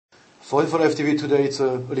For Info TV today, it's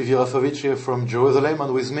Olivier Rafowicz here from Jerusalem,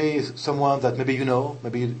 and with me is someone that maybe you know,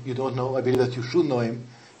 maybe you don't know. I believe that you should know him.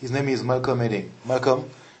 His name is Malcolm Hedding. Malcolm,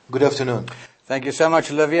 good afternoon. Thank you so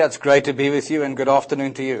much, Olivier. It's great to be with you, and good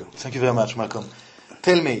afternoon to you. Thank you very much, Malcolm.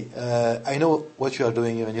 Tell me, I know what you are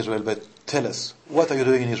doing here in Israel, but tell us, what are you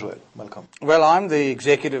doing in Israel, Malcolm? Well, I'm the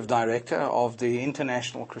executive director of the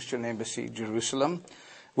International Christian Embassy, Jerusalem,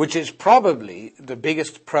 which is probably the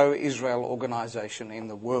biggest pro-Israel organization in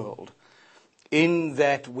the world, in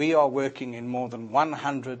that we are working in more than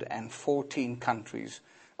 114 countries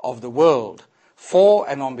of the world for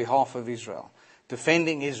and on behalf of Israel,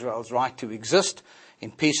 defending Israel's right to exist in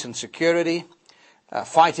peace and security,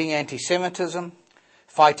 fighting anti-Semitism,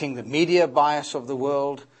 fighting the media bias of the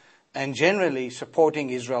world, and generally supporting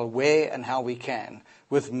Israel where and how we can,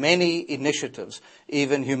 with many initiatives,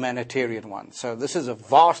 even humanitarian ones. So this is a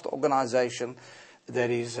vast organization that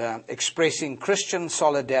is expressing Christian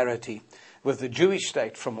solidarity with the Jewish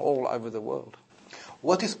state from all over the world.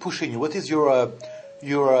 What is pushing you? What is your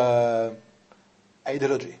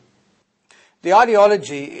ideology? The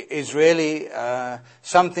ideology is really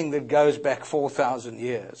something that goes back 4,000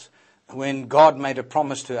 years, when God made a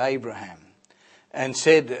promise to Abraham and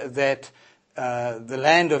said that the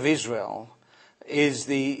land of Israel is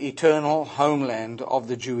the eternal homeland of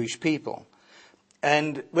the Jewish people.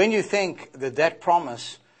 And when you think that that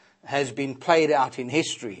promise has been played out in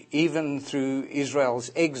history, even through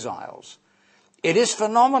Israel's exiles, it is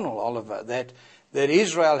phenomenal, Oliver, that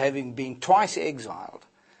Israel, having been twice exiled,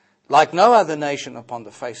 like no other nation upon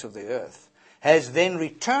the face of the earth, has then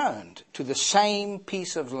returned to the same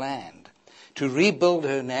piece of land to rebuild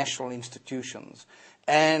her national institutions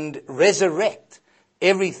and resurrect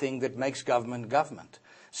everything that makes government government.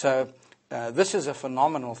 So this is a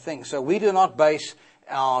phenomenal thing. So we do not base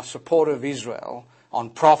our support of Israel on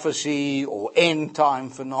prophecy or end-time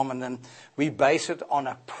phenomenon. We base it on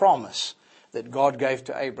a promise that God gave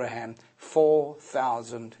to Abraham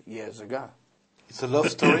 4,000 years ago. It's a love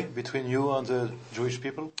story between you and the Jewish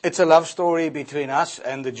people? It's a love story between us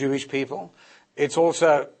and the Jewish people. It's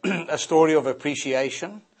also a story of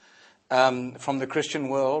appreciation from the Christian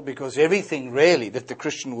world, because everything really that the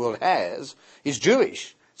Christian world has is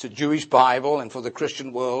Jewish. It's a Jewish Bible, and for the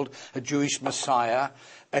Christian world, a Jewish Messiah,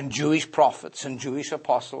 and Jewish prophets, and Jewish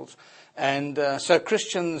apostles. And so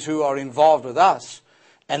Christians who are involved with us,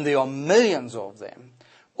 and there are millions of them,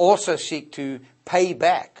 also seek to pay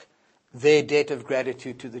back their debt of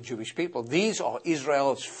gratitude to the Jewish people. These are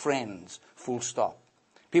Israel's friends, full stop.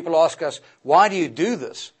 People ask us, why do you do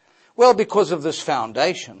this? Well, because of this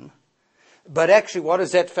foundation. But actually, what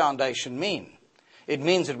does that foundation mean? It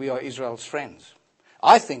means that we are Israel's friends.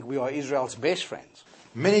 I think we are Israel's best friends.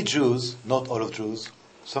 Many Jews, not all of Jews,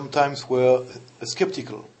 sometimes were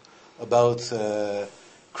skeptical about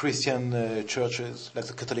Christian churches, like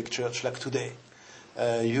the Catholic Church, like today.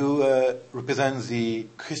 You represent the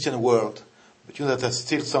Christian world, but you know that there's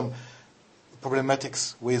still some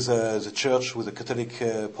problematics with the church, with the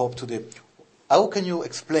Catholic Pope today. How can you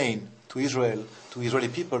explain to Israel, to Israeli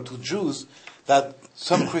people, to Jews, that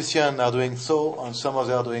some Christians are doing so and some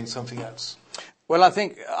others are doing something else? Well, I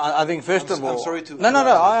think first of all... I'm sorry to... No,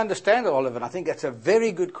 I understand, Oliver. I think that's a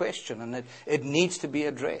very good question, and it needs to be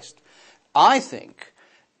addressed. I think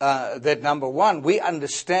that, number one, we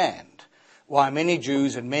understand why many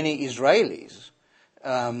Jews and many Israelis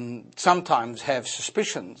sometimes have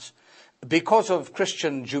suspicions because of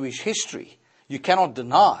Christian Jewish history. You cannot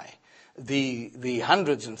deny the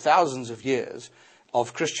hundreds and thousands of years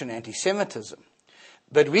of Christian anti-Semitism.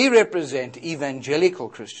 But we represent evangelical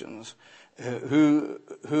Christians who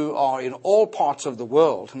are in all parts of the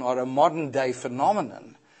world and are a modern day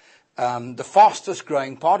phenomenon, the fastest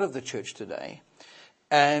growing part of the church today.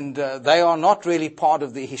 And they are not really part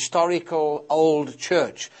of the historical old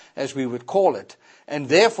church, as we would call it. And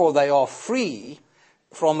therefore they are free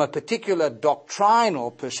from a particular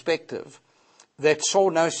doctrinal perspective that saw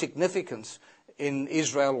no significance in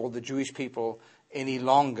Israel or the Jewish people any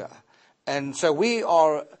longer. And so we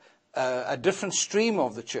are a different stream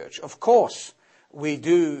of the church. Of course, we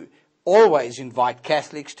do always invite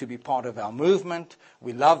Catholics to be part of our movement.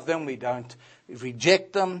 We love them. We don't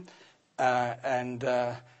reject them. And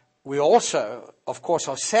we also, of course,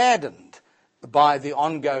 are saddened by the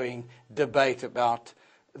ongoing debate about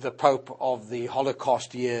the Pope of the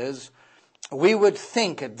Holocaust years. We would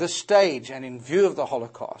think at this stage, and in view of the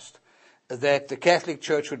Holocaust, that the Catholic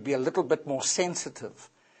Church would be a little bit more sensitive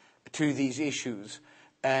to these issues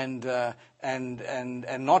and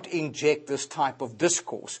not inject this type of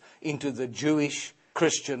discourse into the Jewish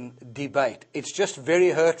Christian debate. It's just very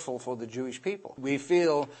hurtful for the Jewish people. We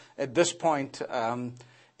feel at this point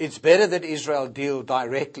It's better that Israel deal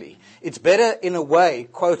directly. It's better, in a way,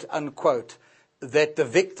 quote unquote, that the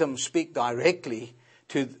victims speak directly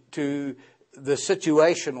to the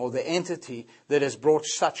situation or the entity that has brought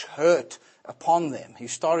such hurt upon them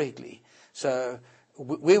historically. So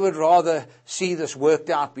we would rather see this worked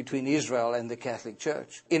out between Israel and the Catholic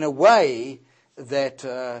Church in a way that...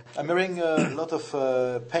 I'm hearing a lot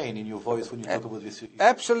of pain in your voice when you talk about this.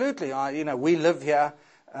 Absolutely. We live here.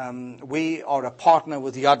 We are a partner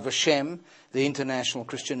with Yad Vashem, the International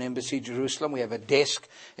Christian Embassy, Jerusalem. We have a desk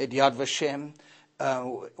at Yad Vashem.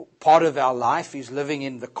 Part of our life is living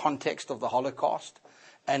in the context of the Holocaust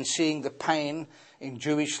and seeing the pain in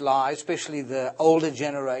Jewish lives, especially the older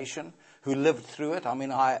generation who lived through it. I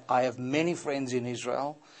mean, I have many friends in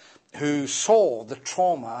Israel who saw the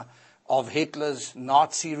trauma of Hitler's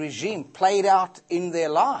Nazi regime played out in their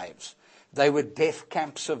lives. They were death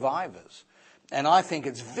camp survivors. And I think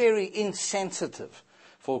it's very insensitive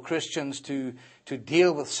for Christians to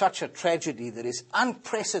deal with such a tragedy that is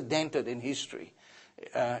unprecedented in history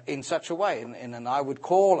in such a way. And I would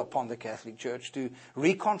call upon the Catholic Church to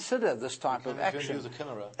reconsider this type of action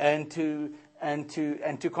and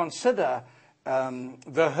to consider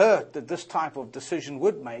the hurt that this type of decision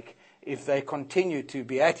would make if they continue to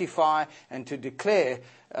beatify and to declare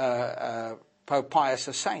Pope Pius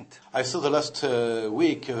a saint. I saw the last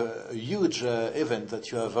week a huge event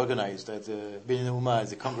that you have organized at the Binyan Ummah, at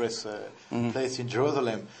the Congress place in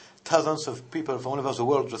Jerusalem. Thousands of people from all over the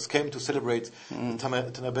world just came to celebrate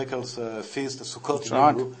Tabernacles feast, Sukkot in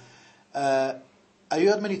Hebrew. I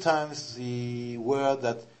heard many times the word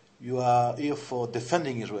that you are here for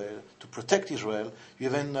defending Israel, to protect Israel. You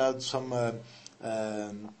even had some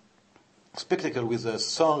spectacle with a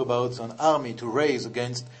song about an army to raise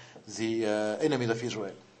against the enemies of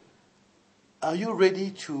Israel. Are you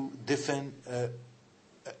ready to defend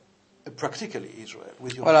practically Israel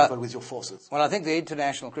with your people, with your forces? Well, I think the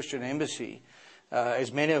International Christian Embassy,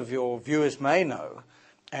 as many of your viewers may know,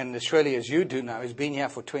 and as surely as you do know, has been here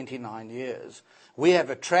for 29 years. We have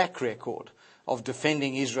a track record of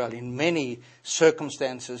defending Israel in many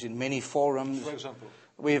circumstances, in many forums. For example?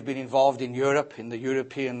 We have been involved in Europe, in the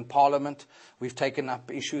European Parliament. We've taken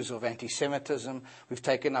up issues of anti-Semitism. We've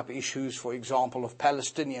taken up issues, for example, of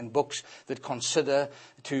Palestinian books that continue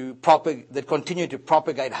to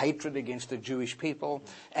propagate hatred against the Jewish people,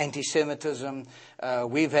 anti-Semitism.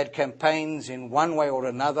 We've had campaigns in one way or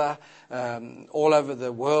another all over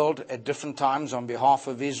the world at different times on behalf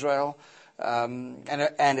of Israel. And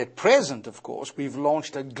at present, of course, we've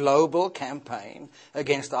launched a global campaign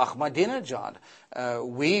against Ahmadinejad.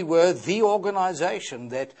 We were the organization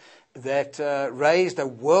that raised a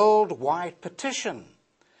worldwide petition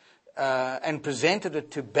and presented it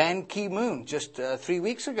to Ban Ki-moon just 3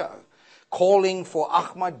 weeks ago, calling for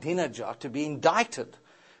Ahmadinejad to be indicted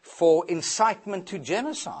for incitement to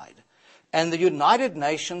genocide. And the United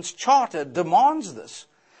Nations Charter demands this.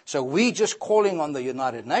 So we're just calling on the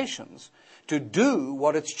United Nations to do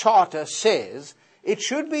what its charter says it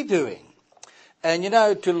should be doing. And,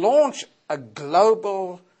 to launch a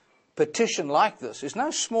global petition like this is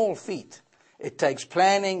no small feat. It takes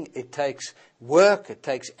planning, it takes work, it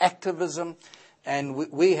takes activism. And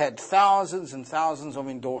we had thousands and thousands of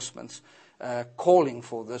endorsements calling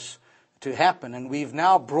for this to happen. And we've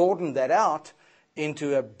now broadened that out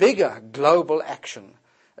into a bigger global action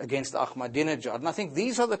against Ahmadinejad. And I think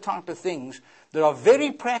these are the type of things that are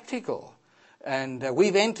very practical. And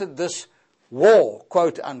we've entered this war,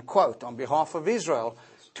 quote unquote, on behalf of Israel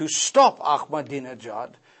to stop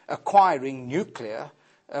Ahmadinejad acquiring nuclear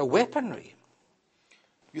weaponry.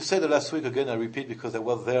 You said last week, again I repeat because I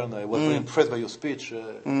was there and I was very impressed by your speech,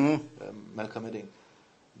 Malcolm Hedding,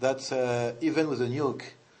 that even with a nuke,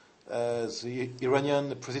 the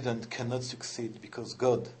Iranian president cannot succeed because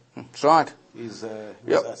God That's right. is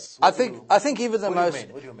with us. I think even the most...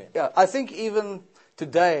 What do you mean? Yeah, I think even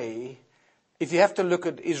today, if you have to look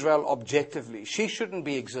at Israel objectively, she shouldn't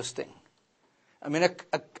be existing. I mean,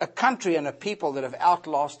 a country and a people that have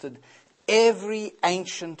outlasted every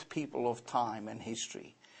ancient people of time and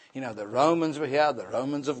history. The Romans were here, the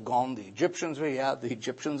Romans have gone. The Egyptians were here, the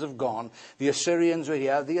Egyptians have gone. The Assyrians were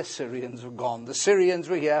here, the Assyrians have gone. The Syrians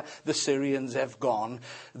were here, the Syrians have gone.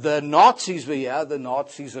 The Nazis were here, the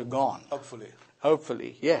Nazis are gone.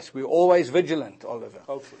 Hopefully. Yes, we're always vigilant, Oliver.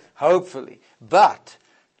 Hopefully. But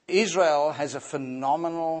Israel has a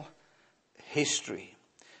phenomenal history.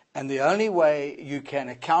 And the only way you can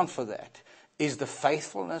account for that is the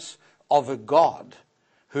faithfulness of a God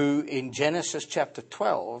who in Genesis chapter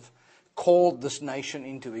 12 called this nation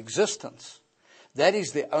into existence. That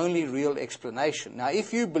is the only real explanation. Now,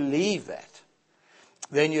 if you believe that,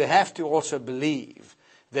 then you have to also believe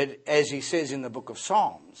that, as he says in the book of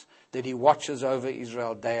Psalms, that he watches over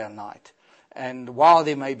Israel day and night. And while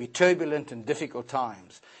there may be turbulent and difficult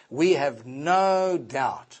times, we have no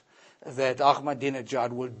doubt that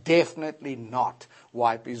Ahmadinejad will definitely not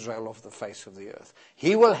wipe Israel off the face of the earth.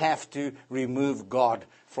 He will have to remove God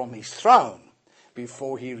from his throne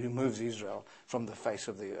before he removes Israel from the face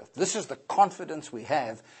of the earth. This is the confidence we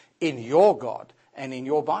have in your God and in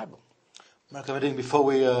your Bible. Malcolm Hedding, before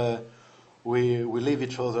we leave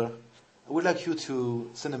each other, I would like you to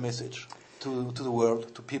send a message to the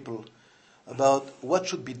world, to people, about what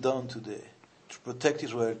should be done today to protect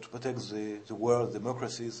Israel, to protect the world,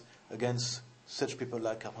 democracies, against such people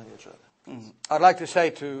like Ahmadinejad. I'd like to say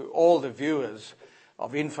to all the viewers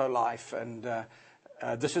of InfoLife, and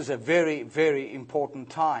this is a very, very important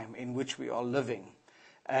time in which we are living,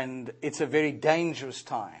 and it's a very dangerous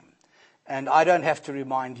time. And I don't have to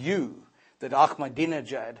remind you that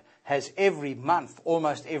Ahmadinejad has every month,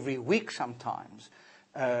 almost every week sometimes,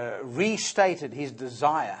 restated his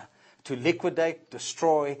desire to liquidate,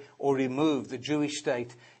 destroy, or remove the Jewish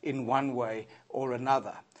state in one way or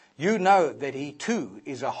another. You know that he too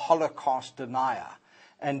is a Holocaust denier.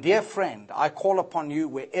 And dear friend, I call upon you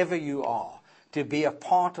wherever you are to be a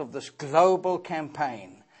part of this global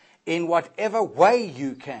campaign in whatever way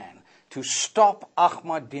you can to stop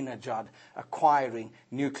Ahmadinejad acquiring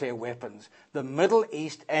nuclear weapons. The Middle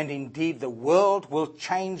East and indeed the world will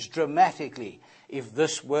change dramatically if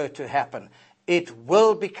this were to happen. It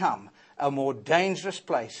will become a more dangerous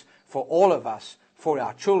place for all of us, for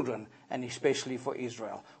our children, and especially for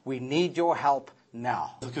Israel. We need your help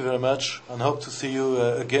now. Thank you very much, and hope to see you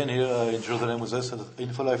again here in Jerusalem with us at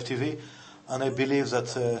InfoLife TV. And I believe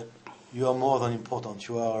that you are more than important.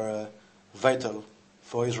 You are vital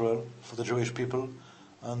for Israel, for the Jewish people.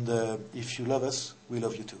 And if you love us, we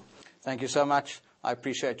love you too. Thank you so much. I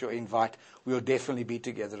appreciate your invite. We'll definitely be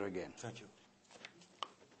together again. Thank you.